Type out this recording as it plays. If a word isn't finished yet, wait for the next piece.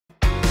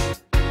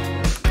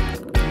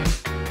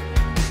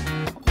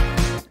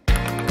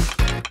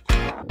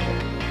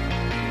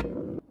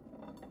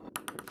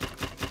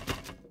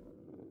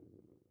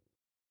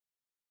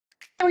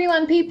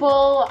Everyone,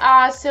 people.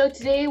 So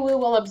today we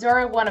will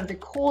observe one of the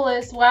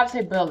coolest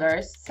website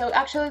builders. So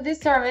actually this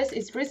service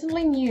is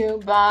recently new,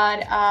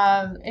 but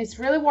it's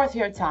really worth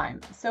your time.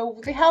 So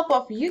with the help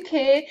of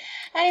UKID,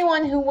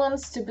 anyone who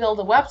wants to build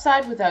a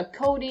website without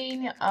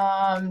coding,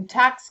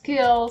 tech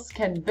skills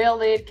can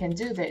build it, can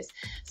do this.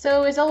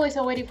 So as always,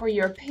 I'm waiting for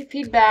your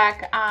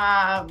feedback.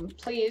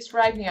 Please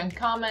write me on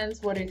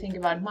comments. What do you think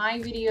about my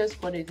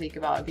videos? What do you think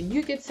about the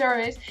UKID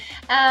service?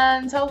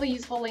 And all the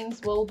useful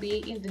links will be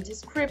in the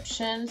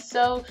description.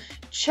 So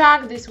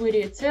check this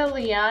video till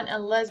the end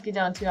and let's get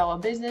down to our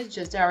business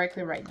just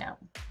directly right now.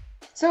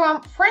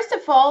 So first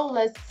of all,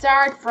 let's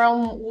start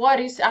from what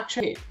is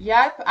actually UKID.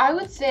 Yep, I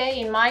would say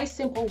in my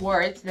simple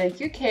words that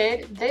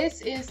UKID,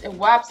 this is a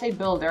website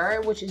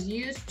builder which is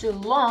used to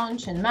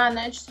launch and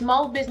manage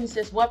small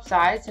businesses'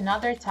 websites and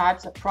other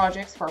types of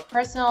projects for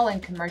personal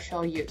and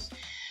commercial use.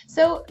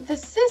 So the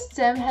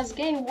system has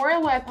gained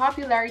worldwide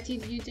popularity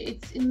due to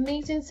its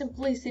amazing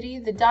simplicity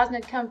that does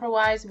not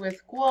compromise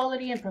with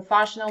quality and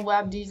professional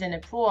web design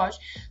approach.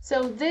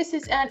 So this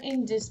is an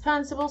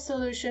indispensable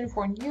solution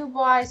for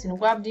newbies and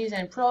web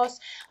design pros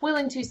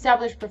willing to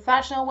establish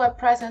professional web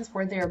presence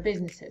for their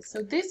businesses.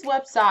 So this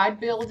website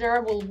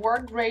builder will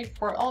work great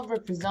for all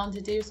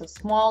representatives of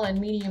small and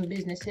medium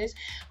businesses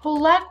who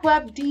lack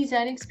web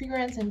design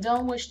experience and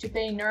don't wish to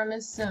pay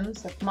enormous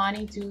sums of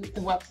money to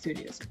the web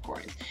studios, of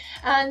course.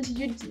 And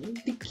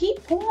the key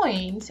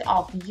point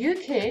of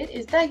UKID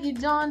is that you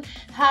don't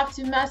have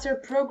to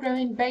master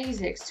programming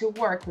basics to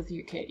work with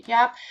UKID.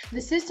 Yep, the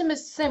system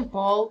is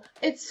simple,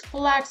 it's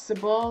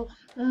flexible,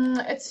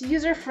 it's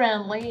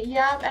user-friendly,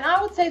 yeah, and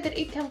I would say that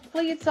it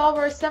completes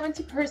over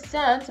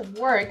 70% of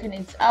work on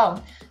its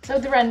own. So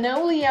there are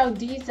no layout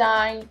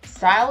design,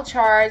 style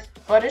charts,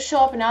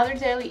 Photoshop and other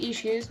daily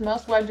issues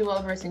most web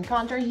developers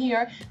encounter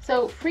here,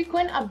 so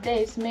frequent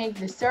updates make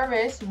the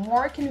service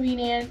more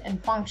convenient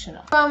and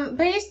functional.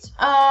 Based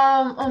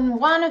on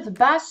one of the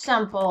best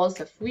samples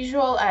of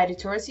visual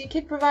editors,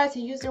 UKID provides a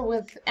user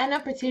with an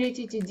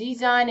opportunity to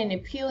design an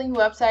appealing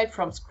website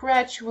from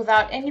scratch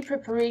without any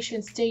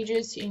preparation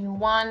stages in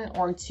 1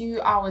 or 2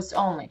 hours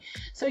only.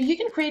 So you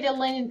can create a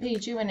landing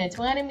page even in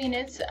 20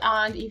 minutes,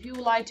 and if you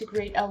would like to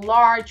create a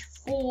large,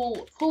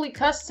 fully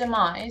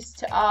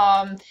customized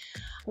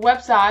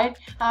website,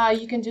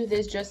 you can do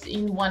this just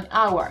in 1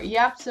 hour.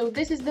 Yep, so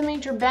this is the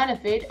major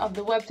benefit of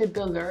the website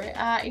builder.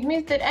 It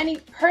means that any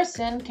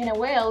person can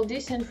avail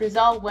decent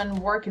result when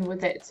working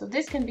with it. So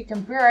this can be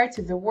compared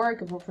to the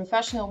work of a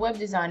professional web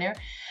designer,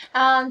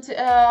 and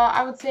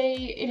I would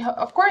say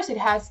of course it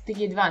has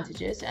the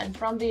advantages, and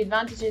from the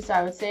advantages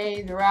I would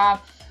say there are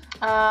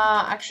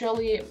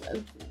actually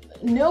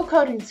no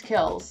coding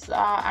skills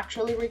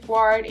actually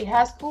required. It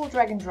has full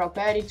drag and drop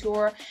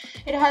editor,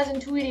 it has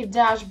intuitive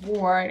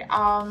dashboard,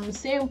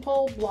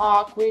 simple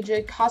block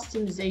widget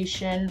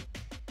customization,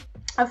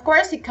 of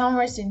course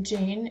e-commerce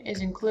engine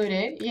is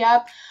included.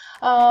 Yep,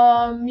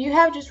 you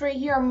have just right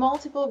here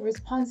multiple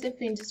responsive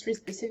industry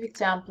specific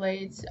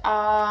templates,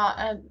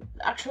 and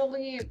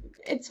actually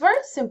it's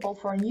very simple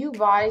for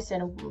newbies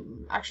and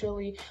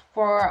actually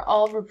for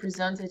all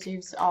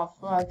representatives of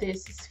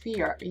this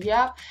sphere.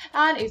 Yep,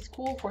 and it's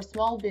cool for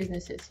small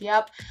businesses.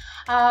 Yep,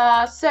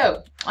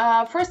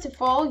 first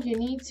of all you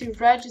need to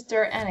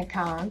register an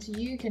account.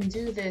 You can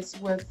do this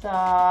with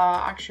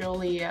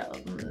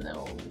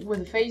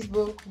with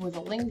Facebook, with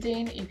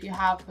LinkedIn, if you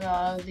have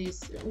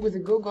this,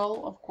 with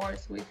Google, of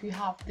course, if you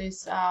have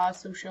this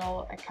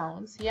social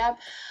accounts. Yep,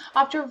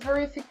 after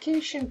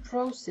verification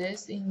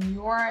process in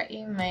your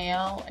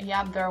email,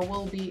 yep, there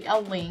will be a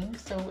link.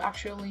 So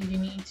actually you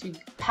need to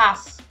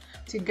pass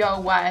to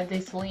go via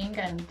this link,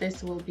 and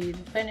this will be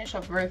the finish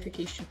of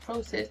verification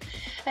process.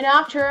 And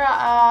after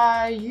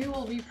you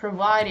will be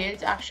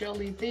provided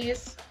actually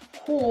this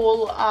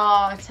cool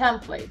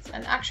templates,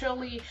 and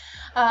actually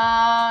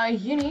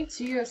you need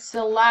to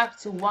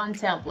select one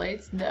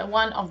template,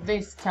 one of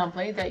this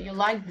template that you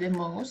like the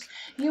most.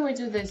 You will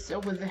do this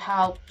with the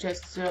help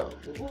just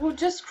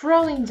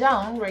scrolling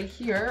down right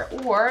here,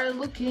 or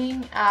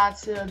looking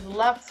at the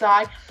left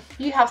side.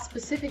 You have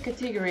specific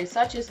categories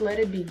such as let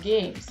it be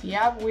games.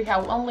 Yeah, we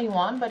have only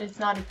one, but it's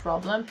not a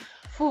problem.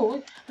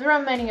 Food, there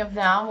are many of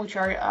them which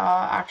are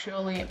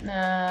actually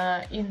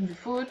in the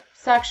food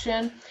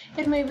section.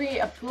 It may be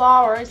a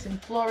flowers and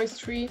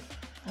floristry,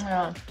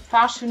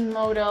 fashion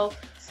model.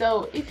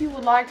 So if you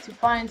would like to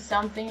find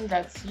something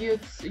that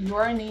suits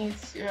your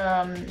needs,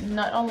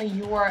 not only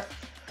your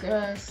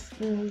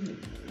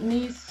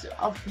needs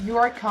of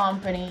your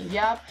company,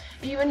 yep,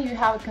 even you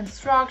have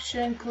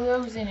construction,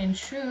 clothing and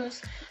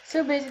shoes.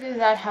 So basically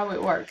that's how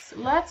it works.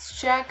 Let's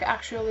check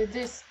actually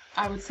this,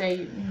 I would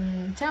say,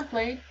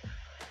 template.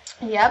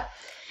 Yep,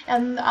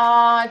 and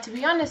to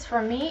be honest,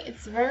 for me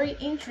it's very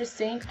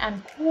interesting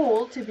and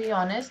cool, to be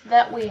honest,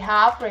 that we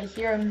have right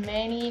here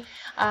many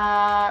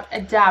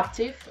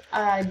adaptive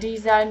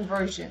design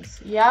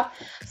versions. Yep,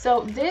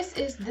 so this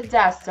is the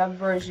desktop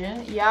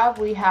version. Yeah,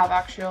 we have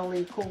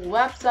actually cool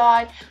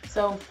website.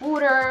 So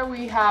footer,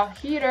 we have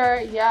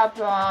header. Yep,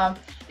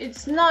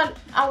 it's not,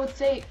 I would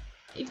say,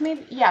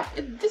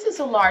 this is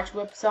a large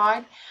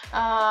website,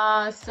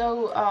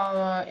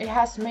 it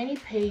has many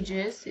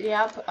pages.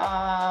 Yep,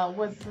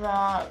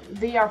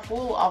 they are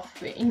full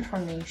of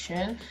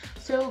information.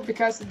 So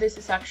because this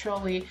is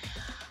actually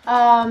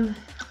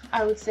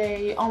I would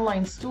say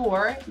online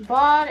store,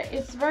 but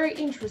it's very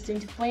interesting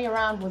to play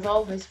around with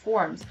all these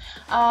forms.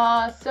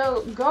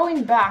 So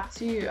going back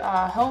to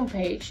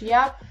homepage,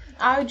 yep,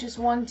 I just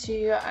want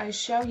to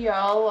show you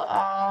all,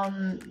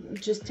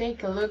 just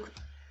take a look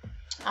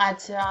at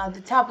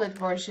the tablet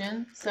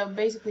version. So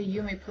basically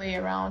you may play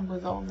around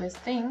with all these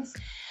things.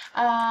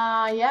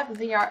 Yep,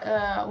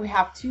 we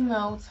have two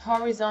modes: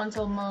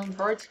 horizontal mode,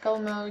 vertical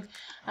mode,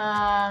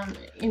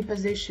 in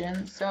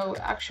position. So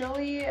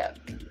actually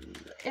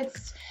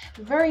it's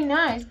very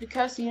nice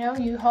because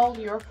you hold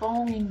your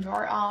phone in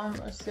your arm,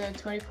 so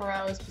 24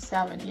 hours per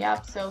 7.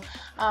 Yep. So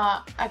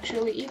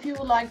actually if you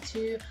would like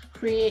to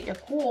create a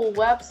cool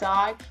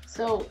website,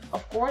 so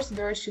of course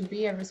there should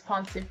be a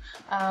responsive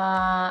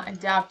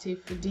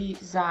adaptive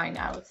design,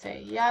 I would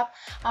say. Yep.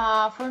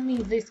 For me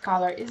this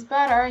color is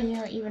better.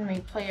 You even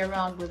may play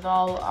around with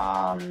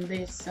all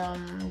this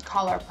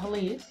color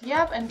palette.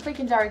 Yep. And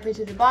clicking directly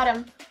to the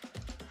bottom,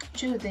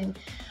 choosing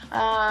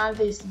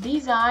this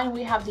design,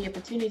 we have the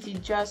opportunity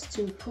just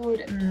to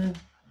put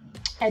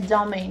a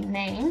domain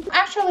name.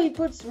 Actually it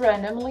puts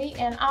randomly,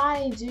 and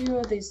I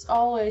do this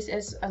always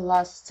as a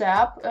last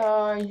step.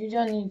 You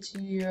don't need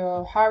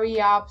to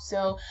hurry up,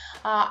 so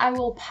I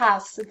will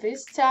pass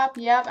this step.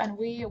 Yep, and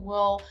we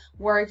will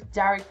work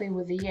directly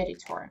with the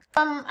editor.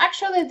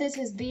 Actually this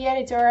is the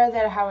editor,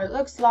 that how it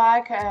looks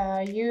like.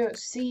 You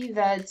see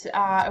that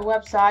a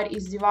website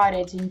is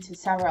divided into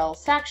several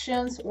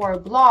sections or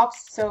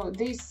blocks, so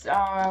these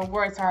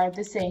words are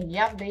the same.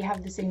 Yep, they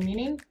have the same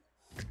meaning.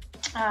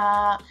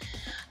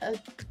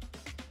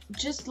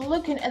 Just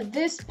looking at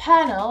this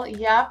panel,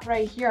 yep,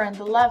 right here on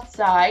the left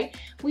side,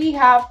 we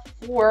have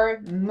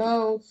 4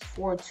 modes,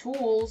 4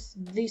 tools.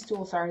 These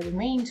tools are the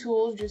main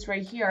tools, just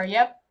right here.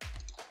 Yep.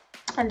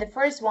 And the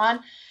first one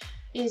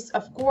is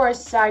of course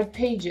site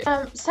pages.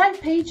 Site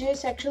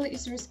pages actually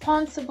is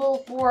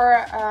responsible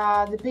for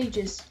the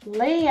page's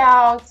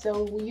layout,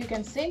 so you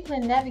can simply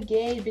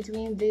navigate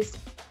between these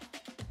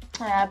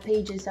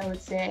pages, I would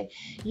say.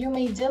 You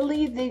may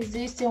delete the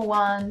existing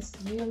ones,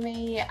 you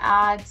may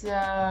add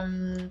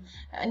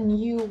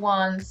new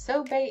ones.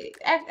 So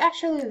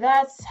actually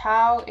that's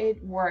how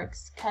it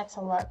works.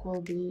 Catalog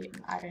will be,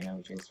 I don't know,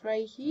 just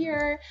right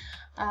here.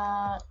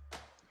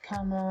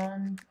 Come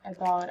on,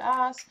 about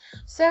us.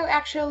 So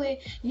actually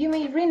you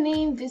may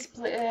rename these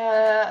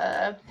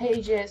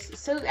pages.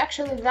 So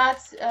actually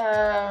that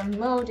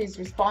mode is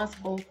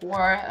responsible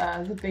for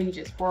the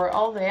pages, for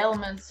all the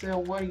elements,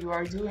 what you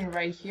are doing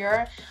right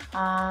here.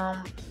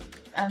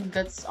 And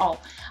that's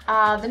all.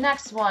 The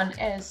next one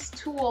is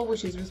tool,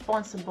 which is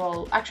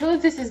responsible, actually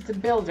this is the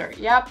builder.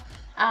 Yep.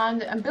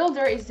 And a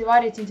builder is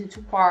divided into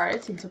 2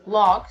 parts, into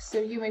blocks, so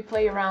you may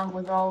play around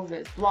with all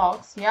these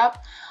blocks. Yep.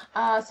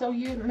 So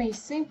you may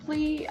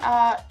simply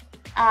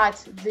add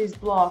this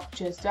block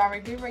just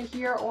directly right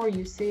here, or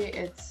you see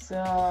it's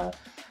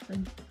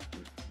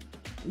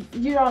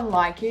you don't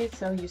like it,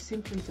 so you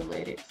simply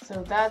delete it.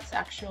 So that's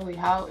actually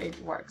how it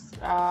works.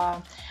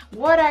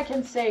 What I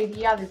can say,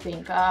 the other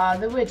thing,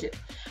 the widget.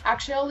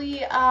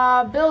 Actually,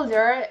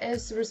 builder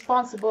is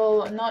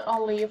responsible not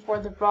only for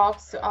the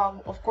blocks,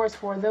 of course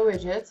for the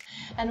widgets,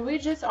 and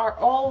widgets are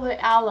all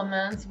the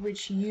elements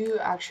which you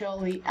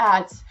actually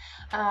add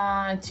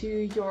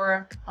to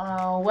your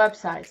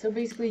website. So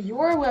basically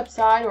your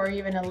website or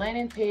even a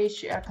landing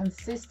page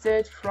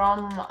consisted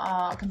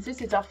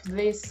of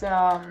this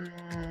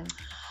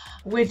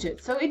widget.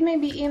 So it may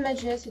be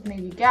images, it may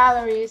be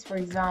galleries, for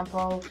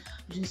example,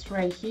 just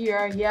right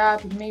here. Yeah,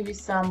 it may be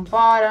some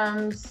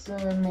bottoms,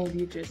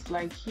 maybe just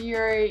like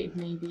here, it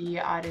may be,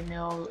 I don't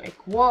know, a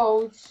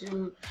quote.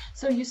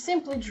 So you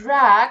simply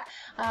drag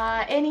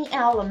any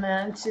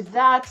element to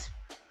that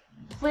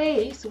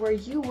place where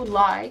you would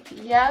like.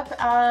 Yep.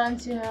 And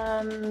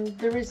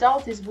the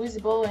result is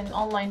visible in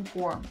online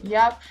form.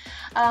 Yep.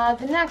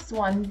 The next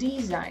one,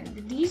 design.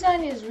 The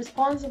design is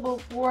responsible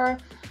for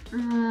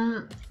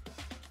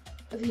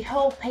the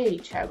whole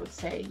page, I would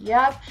say.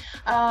 Yep.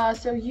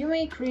 So you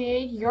may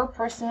create your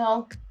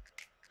personal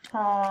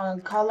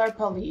color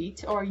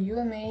palette, or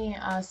you may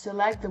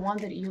select the one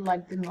that you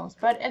like the most.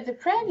 But at the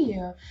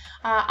preview,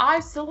 I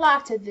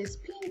selected this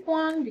pink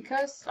one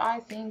because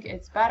I think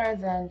it's better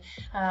than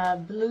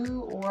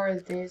blue or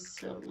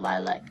this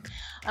lilac.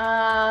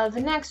 The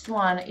next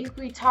one, if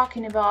we're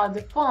talking about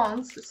the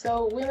fonts,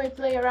 so we may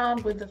play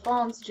around with the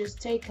fonts.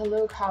 Just take a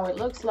look how it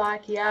looks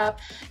like. Yep.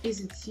 Is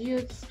it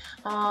suits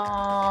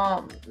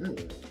or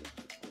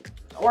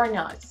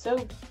not?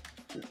 So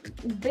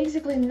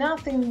basically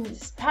nothing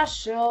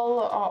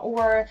special,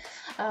 or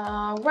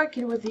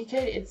working with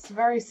Eclipse, it's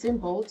very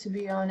simple, to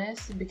be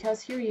honest,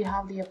 because here you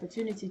have the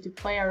opportunity to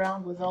play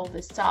around with all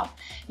this stuff.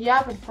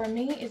 Yeah, but for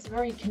me it's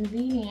very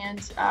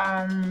convenient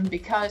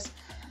because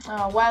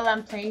while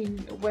I'm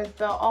playing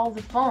with all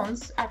the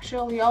fonts,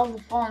 actually all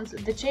the fonts,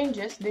 the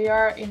changes, they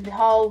are in the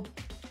whole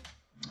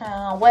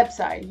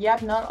website.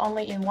 Yep, not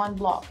only in one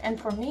block. And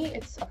for me,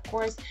 it's of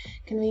course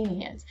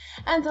convenient.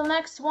 And the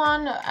next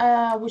one,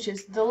 which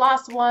is the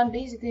last one,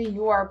 basically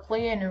you are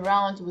playing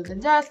around with the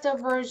desktop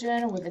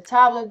version, with the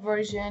tablet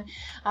version.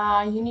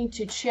 You need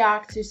to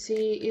check to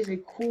see is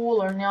it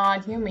cool or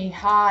not. You may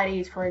hide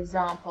it, for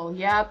example.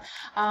 Yep.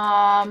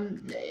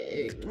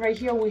 Right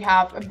here we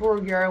have a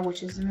burger,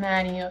 which is a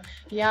menu.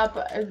 Yep.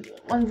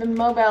 On the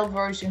mobile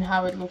version,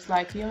 how it looks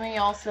like. You may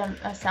also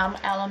some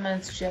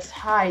elements just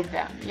hide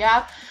them.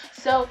 Yep.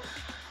 So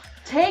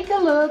take a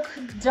look,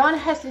 don't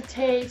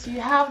hesitate.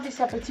 You have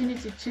this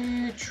opportunity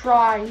to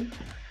try,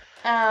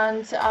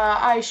 and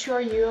I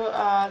assure you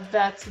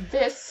that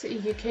this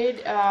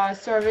UK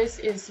service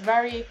is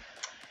very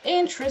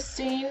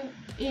interesting,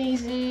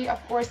 easy, of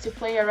course, to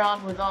play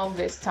around with all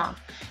this stuff.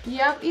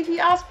 Yep, if you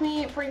ask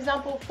me, for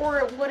example,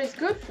 for what it's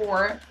good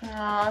for,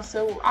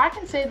 so I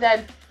can say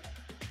that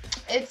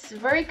it's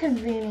very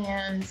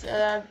convenient.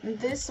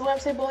 This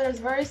website builder is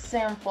very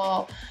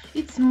simple.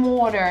 It's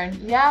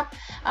modern. Yep.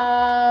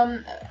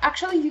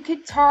 Actually, you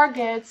can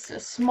target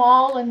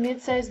small and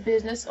mid-sized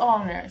business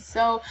owners.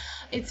 So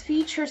its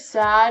feature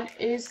set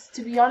is,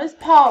 to be honest,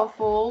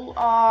 powerful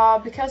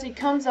because it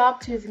comes up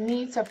to the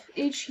needs of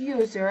each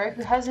user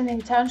who has an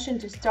intention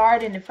to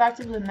start and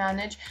effectively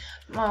manage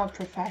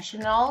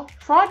professional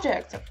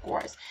projects, of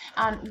course.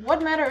 And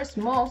what matters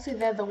most is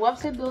that the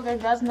website builder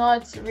does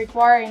not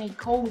require any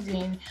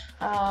coding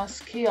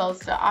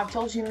skills. I've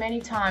told you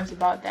many times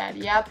about that.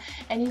 Yep,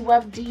 any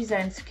web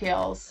design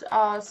skills.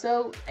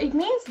 So it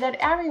means that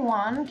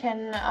everyone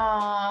can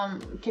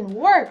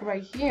work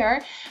right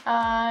here.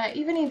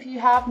 Even if you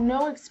have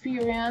no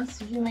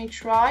experience, you may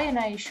try, and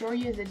I assure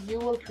you that you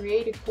will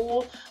create a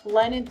cool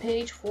landing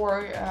page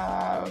for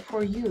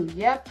you.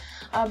 Yep,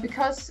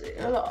 because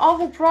all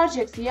the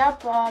projects,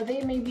 yep,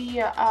 they may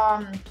be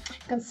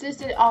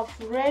consisted of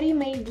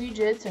ready-made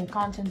widgets and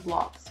content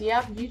blocks.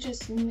 Yep, you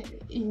just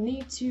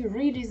need to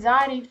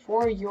redesign it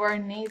for your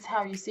needs,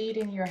 how you see it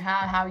in your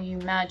head, how you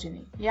imagine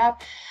it.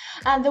 Yep,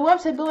 and the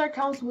website builder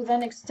comes with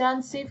an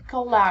extensive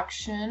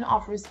collection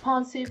of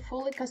responsive,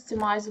 fully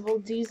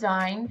customizable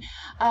design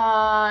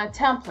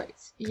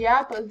templates.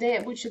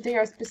 Yep, which they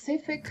are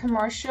specific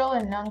commercial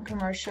and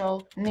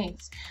non-commercial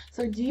needs.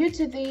 So due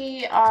to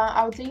the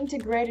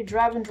integrated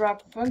drag and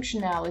drop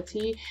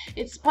functionality,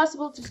 it's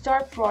possible to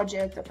start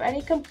projects of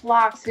any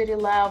complexity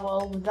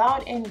level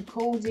without any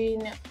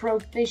coding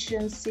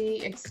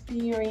proficiency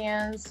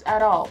experience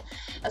at all.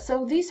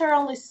 So these are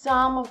only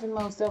some of the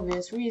most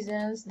obvious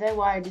reasons that's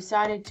why I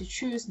decided to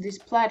choose this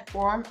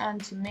platform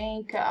and to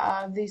make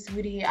this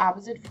video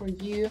episode for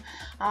you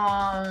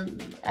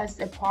as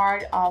a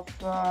part of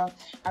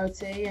I would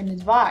say an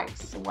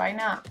advice. Why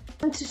not?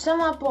 And to sum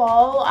up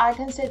all, I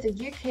can say that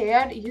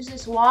UCAD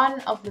uses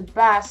one of the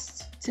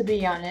best, to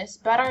be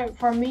honest, better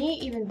for me,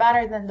 even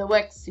better than the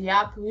Wix,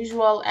 yep,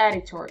 visual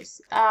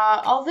editors.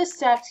 All the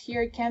steps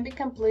here can be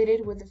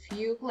completed with a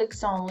few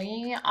clicks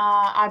only.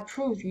 I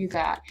prove you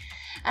that.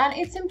 And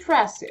it's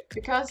impressive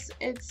because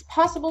it's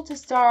possible to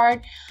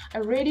start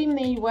a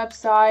ready-made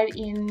website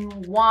in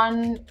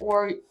 1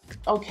 or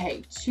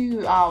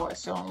 2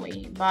 hours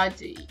only.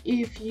 But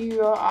if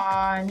you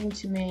need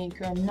to make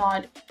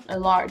not a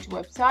large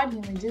website,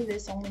 you may do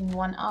this only in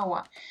 1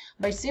 hour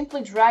by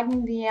simply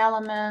dragging the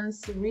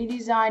elements,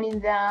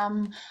 redesigning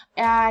them,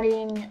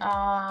 adding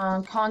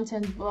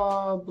content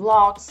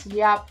blocks.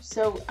 Yep,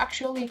 so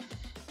actually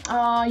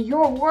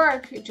your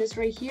work just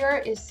right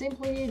here is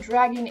simply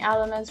dragging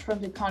elements from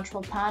the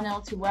control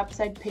panel to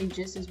website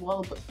pages, as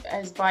well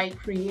as by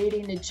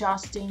creating,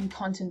 adjusting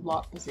content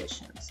block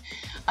positions.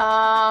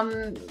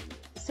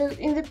 So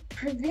in the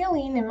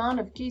prevailing amount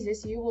of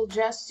cases, you will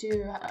just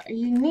you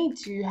need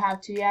to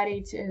have to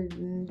edit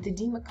the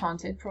demo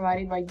content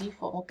provided by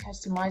default,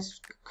 customize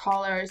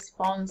colors,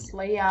 fonts,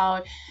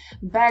 layout,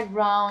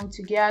 background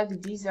to get the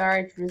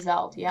desired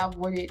result. Yeah,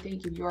 what do you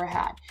think in your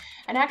head?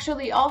 And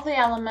actually, all the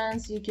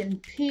elements you can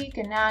pick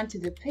and add to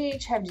the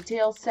page have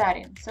detailed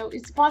settings. So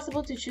it's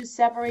possible to choose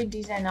separate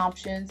design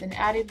options and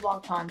edit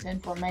block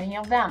content for many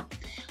of them.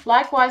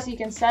 Likewise, you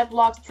can set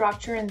block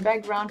structure and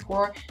background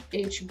for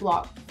each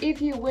block.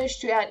 If you wish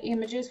to add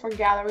images for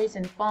galleries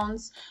and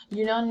fonts,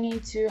 you don't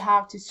need to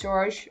have to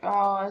search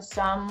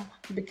some,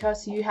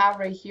 because you have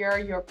right here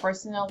your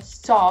personal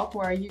stock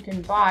where you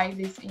can buy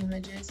these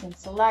images and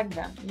select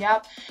them.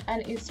 Yep,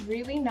 and it's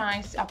really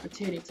nice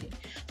opportunity.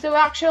 So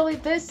actually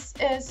this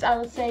is, I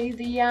would say,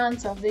 the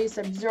end of this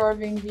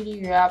observing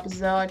video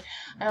episode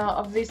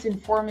of this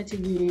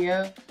informative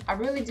video. I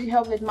really do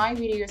hope that my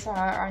videos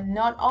are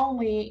not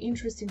only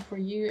interesting for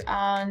you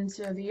and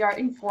they are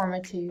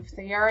informative,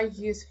 they are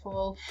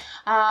useful.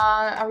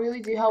 I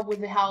really do hope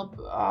with the help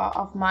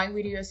of my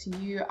videos,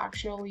 you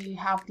actually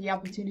have the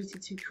opportunity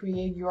to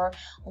create your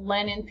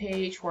landing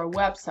page or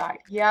website.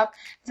 Yep,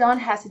 don't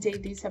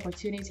hesitate this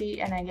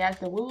opportunity, and I guess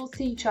that we will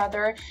see each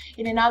other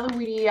in another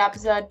video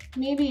episode,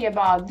 maybe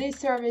about this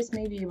service,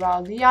 maybe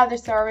about the other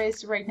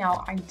service. Right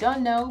now, I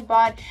don't know,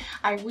 but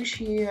I wish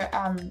you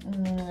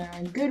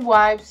good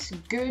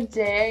vibes, good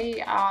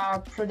day,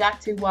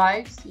 productive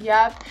vibes.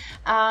 Yep,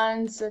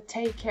 and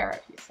take care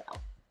of yourself.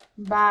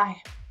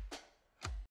 Bye.